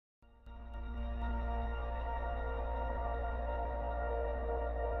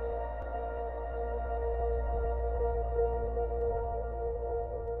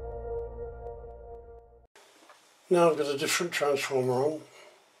Now I've got a different transformer on,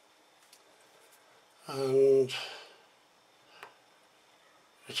 and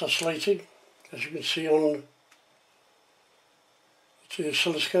it's oscillating, as you can see on the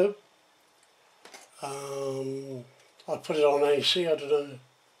oscilloscope. I put it on AC. I don't know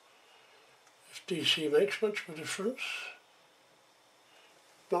if DC makes much of a difference.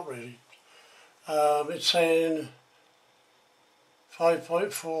 Not really. It's saying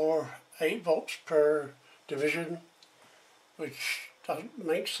 5.48 volts per division, which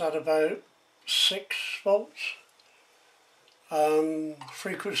makes that about 6 volts.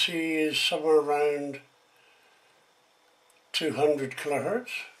 Frequency is somewhere around 200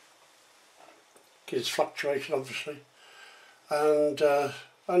 kilohertz. It's fluctuating obviously. And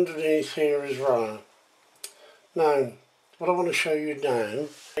underneath here is Ra. Now, what I want to show you now,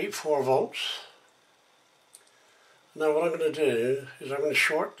 8.4 volts. Now what I'm going to do is I'm going to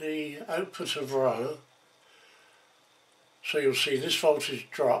short the output of Ra, so you'll see this voltage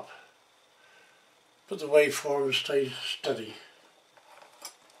drop, but the waveform stays steady.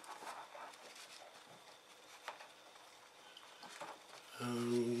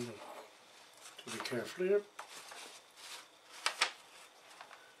 Be careful here.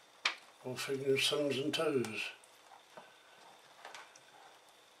 All fingers, thumbs and toes.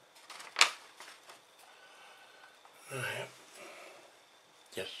 Right.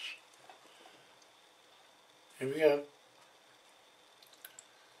 Yes. Here we go.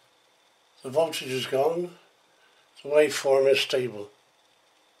 The voltage is gone. The waveform is stable.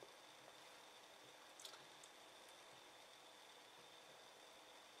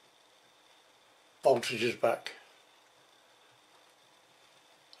 Voltage is back.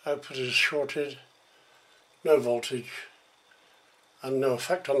 Output is shorted, no voltage, and no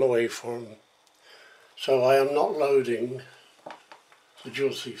effect on the waveform. So I am not loading the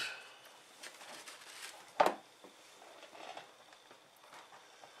Joule Thief.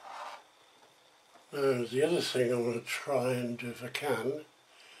 Now the other thing I want to try and do if I can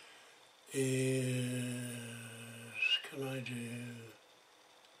is, can I do...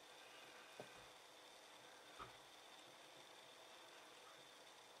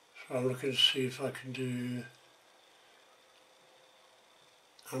 I'm looking to see if I can do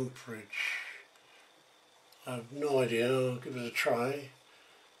amperage. I have no idea. I'll give it a try.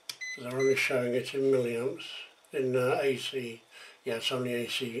 They're only showing it in milliamps, in AC. Yeah, it's only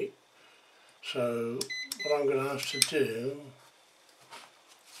AC. So what I'm going to have to do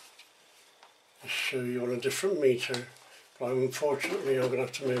is show you on a different meter. But unfortunately I'm going to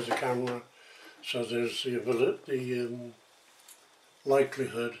have to move the camera, so there's the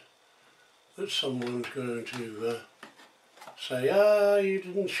likelihood that someone's going to say, you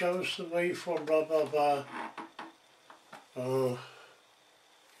didn't show us the waveform, blah blah blah. Oh,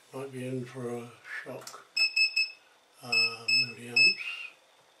 you might be in for a shock. Milliamps.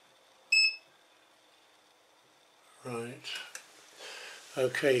 Right.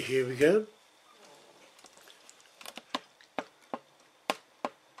 Okay, here we go.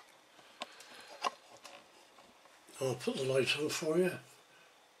 I'll put the light on for you.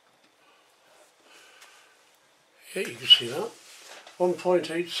 Yeah, you can see that.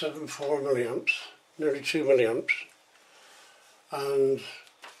 1.874 milliamps, nearly 2 milliamps. And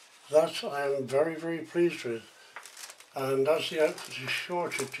that I am very, very pleased with. And as the output is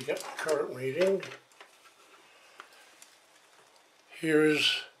shorted to get the current reading, here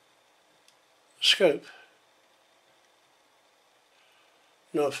is the scope.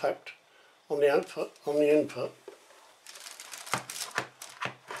 No effect on the output, on the input.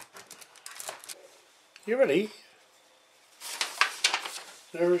 You ready?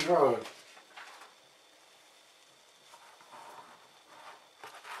 There is Ra.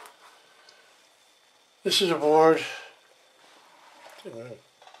 This is a board.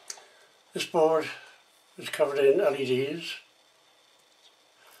 This board is covered in LEDs,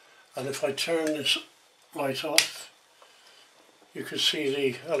 and if I turn this light off, you can see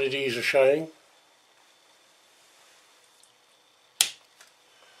the LEDs are shining.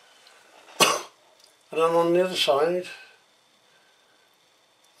 And then on the other side,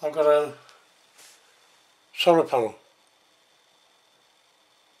 I've got a solar panel,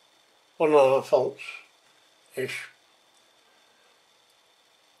 1.5 volts-ish.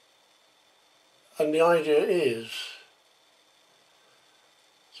 And the idea is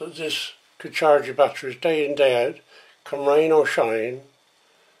that this could charge your batteries day in, day out, come rain or shine,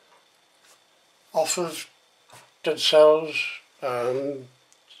 off of dead cells,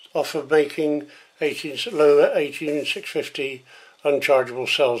 off of making low 18650 unchargeable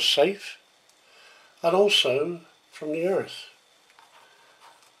cells safe, and also from the earth.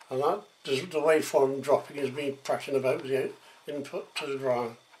 And that the waveform dropping is me practicing about the input to the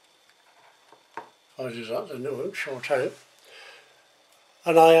dryer. If I do that, then it won't short out.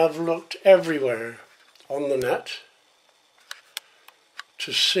 And I have looked everywhere on the net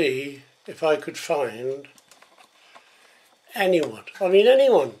to see if I could find anyone. I mean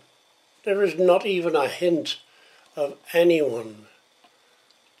anyone. There is not even a hint of anyone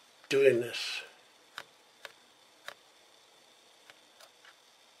doing this.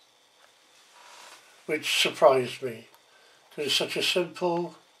 Which surprised me, because it's such a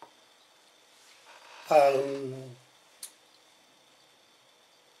simple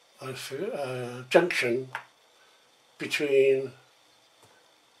junction between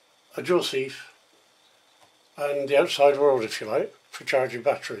a dual thief and the outside world, if you like, for charging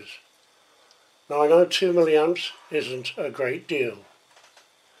batteries. Now I know 2 milliamps isn't a great deal,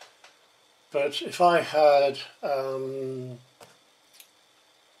 but if I had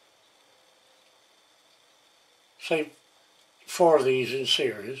say 4 of these in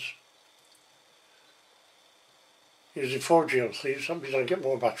series, using 4 dual thieves, that means I get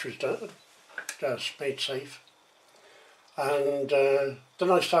more batteries made safe. And then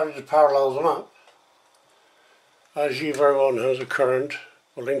I started to parallel them up. As you very well know, the current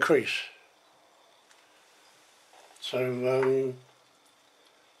will increase. So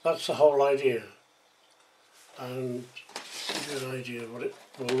that's the whole idea. And to give you an idea of what it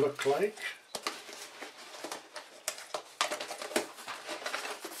will look like.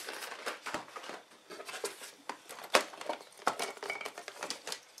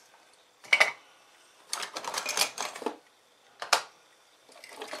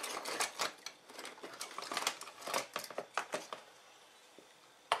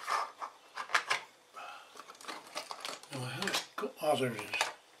 Oh, there it is.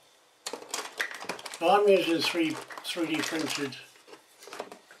 Now I'm using 3D printed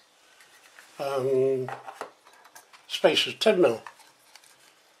spacers, 10mm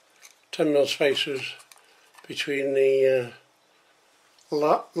spacers between the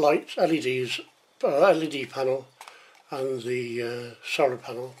lights, LED panel and the solar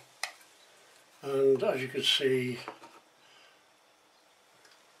panel. And as you can see,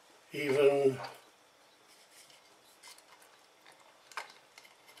 even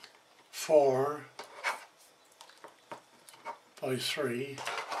 4 by 3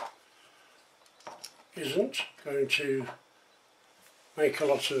 isn't going to make a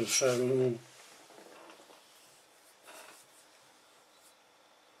lot of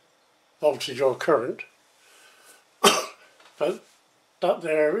voltage or current, but that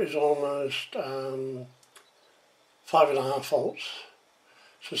there is almost 5.5 volts,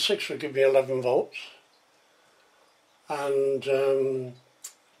 so 6 would give me 11 volts, and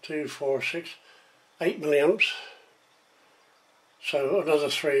 2, 4, 6, 8 milliamps, so another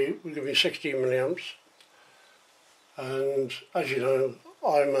 3 will give me 16 milliamps. And as you know,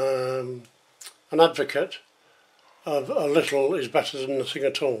 I'm an advocate of a little is better than nothing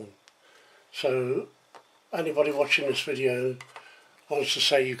at all. So anybody watching this video wants to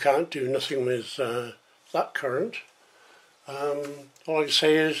say you can't do nothing with that current, all I can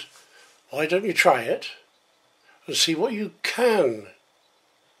say is, why don't you try it and see what you can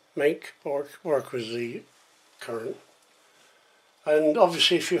make work with the current. And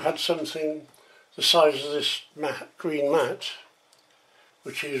obviously if you had something the size of this green mat,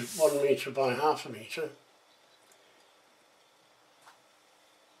 which is 1 metre by half a metre,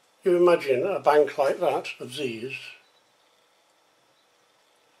 you imagine a bank like that of these,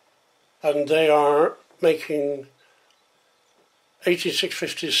 and they are making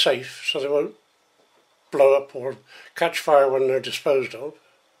 18650s safe, so they won't blow up or catch fire when they're disposed of.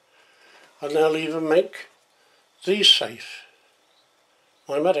 And they'll even make these safe,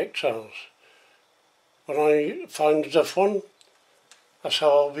 my medic cells. When I find the duff one, that's how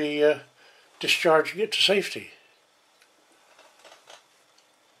I'll be discharging it to safety.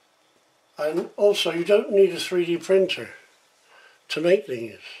 And also you don't need a 3D printer to make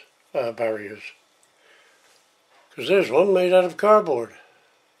these barriers, because there's one made out of cardboard.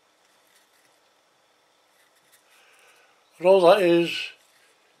 And all that is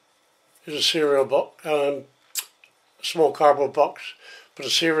a cereal box, a small cardboard box, but a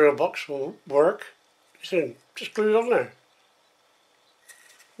cereal box will work. You just glue it on there.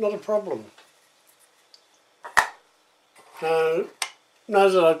 Not a problem. Now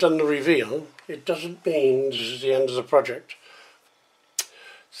that I've done the reveal, it doesn't mean this is the end of the project.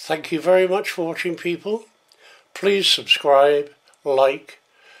 Thank you very much for watching, people. Please subscribe, like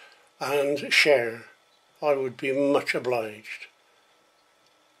and share. I would be much obliged.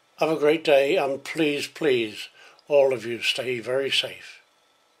 Have a great day, and please, all of you, stay very safe.